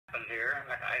here,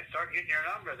 and I started getting your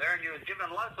number there, and you was giving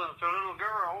lessons to a little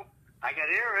girl. I could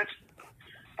hear it,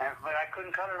 but I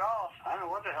couldn't cut it off. I don't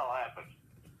know what the hell happened.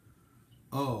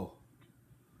 Oh.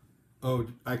 Oh,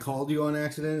 I called you on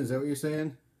accident? Is that what you're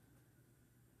saying?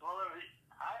 Well, I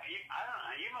don't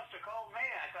know. You must have called me.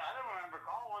 I don't remember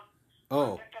calling.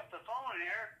 Oh. I picked up the phone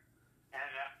here,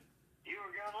 and you were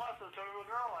giving lessons to a little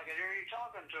girl. I could hear you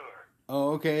talking to her.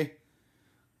 Oh, okay.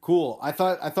 Cool. I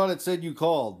thought it said you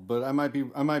called, but I might be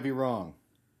wrong.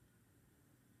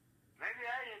 Maybe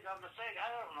I did a mistake. I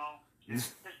don't know.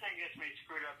 This thing gets me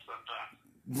screwed up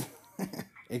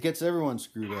sometimes. It gets everyone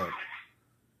screwed up.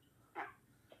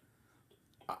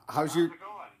 How's it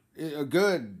going?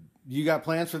 Good. You got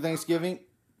plans for Thanksgiving?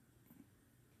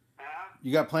 Huh?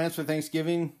 You got plans for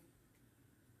Thanksgiving?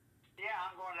 Yeah,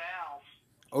 I'm going to Al's.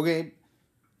 Okay.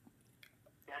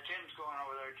 Yeah, Tim's going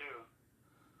over there too.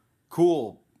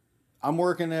 Cool. I'm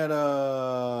working at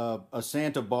a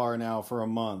Santa bar now for a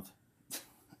month.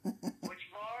 Which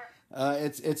bar?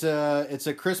 It's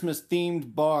a Christmas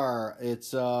themed bar.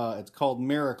 It's called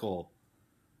Miracle.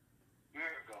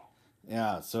 Miracle.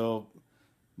 Yeah. So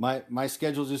my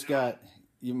schedule just got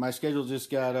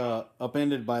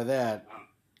upended by that.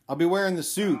 I'll be wearing the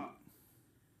suit.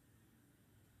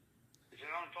 Is it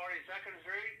on 42nd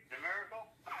Street, the Miracle?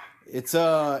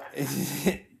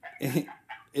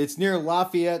 It's near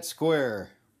Lafayette Square.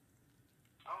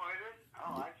 Oh, is it?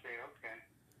 Oh, I see. Okay.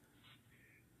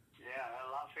 Yeah, that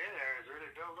Lafayette area is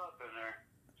really built up in there.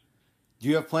 Do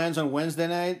you have plans on Wednesday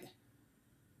night?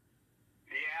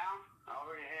 Yeah, I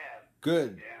already have.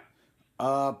 Good. Yeah.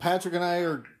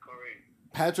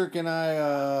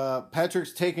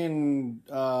 Patrick's taking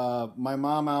my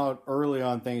mom out early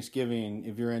on Thanksgiving,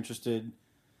 if you're interested.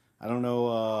 I don't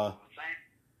know,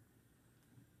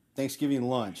 Thanksgiving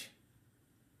lunch.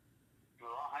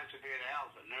 Well, I'll have to be at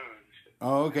Al's at noon.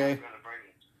 Oh, okay. I'm going to bring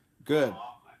it. Good.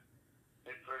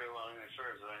 It pretty well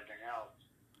interferes with anything else.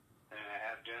 And I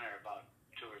have dinner about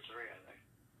 2 or 3, I think.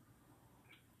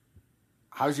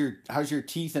 How's your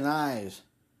teeth and eyes?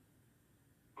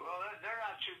 Well, they're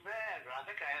not too bad, but I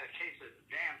think I had a case of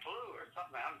damn flu or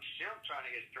something. I'm still trying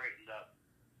to get straightened up.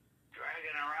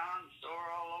 Dragging around,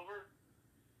 sore all over.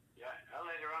 Yeah, I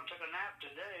later on took a nap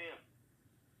today.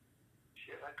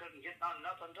 Shit, I couldn't get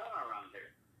nothing done around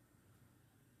here.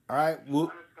 All right. Well,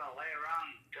 I'm just going to lay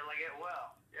around until I get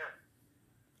well. Yeah.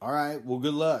 all right. Well,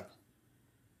 good luck.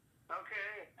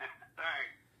 Okay. Thanks.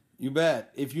 You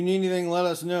bet. If you need anything, let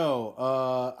us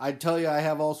know. I tell you, I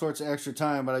have all sorts of extra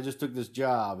time, but I just took this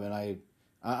job, and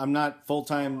I'm not full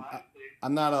time.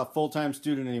 I'm not a full time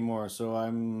student anymore, so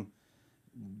I'm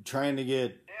trying to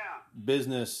get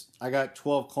business. I got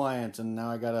 12 clients, and now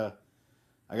I gotta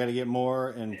get more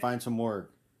and find some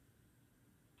work.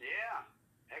 Yeah.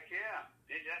 Heck yeah.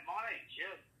 Need that money.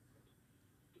 Shit.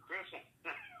 For Christmas.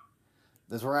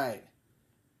 That's right.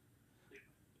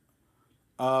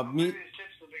 Maybe his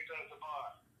tips will be good at the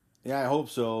bar. Yeah, I hope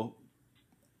so.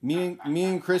 Me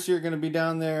and Chrissy are going to be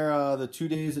down there the 2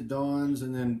 days at Dawn's,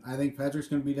 and then I think Patrick's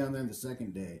going to be down there the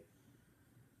second day.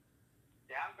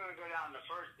 Yeah, I'm going to go down the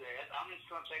first day. I'm just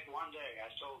going to take one day. I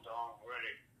told Dawn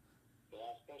already. But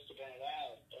I'm supposed to be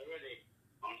out already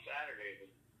on Saturday,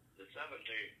 the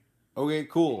 17th. Okay,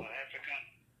 cool. So I have to kind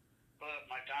of put up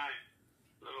my time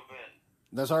a little bit.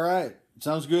 That's all right.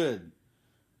 Sounds good.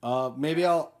 Maybe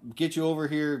I'll get you over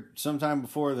here sometime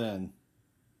before then.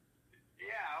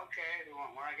 Yeah, okay.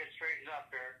 When I get straightened up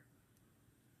here.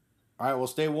 All right, well,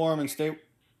 stay warm and stay...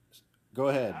 Go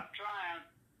ahead. I'm trying.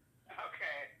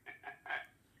 Okay.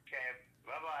 Okay,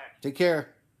 bye-bye. Take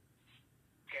care.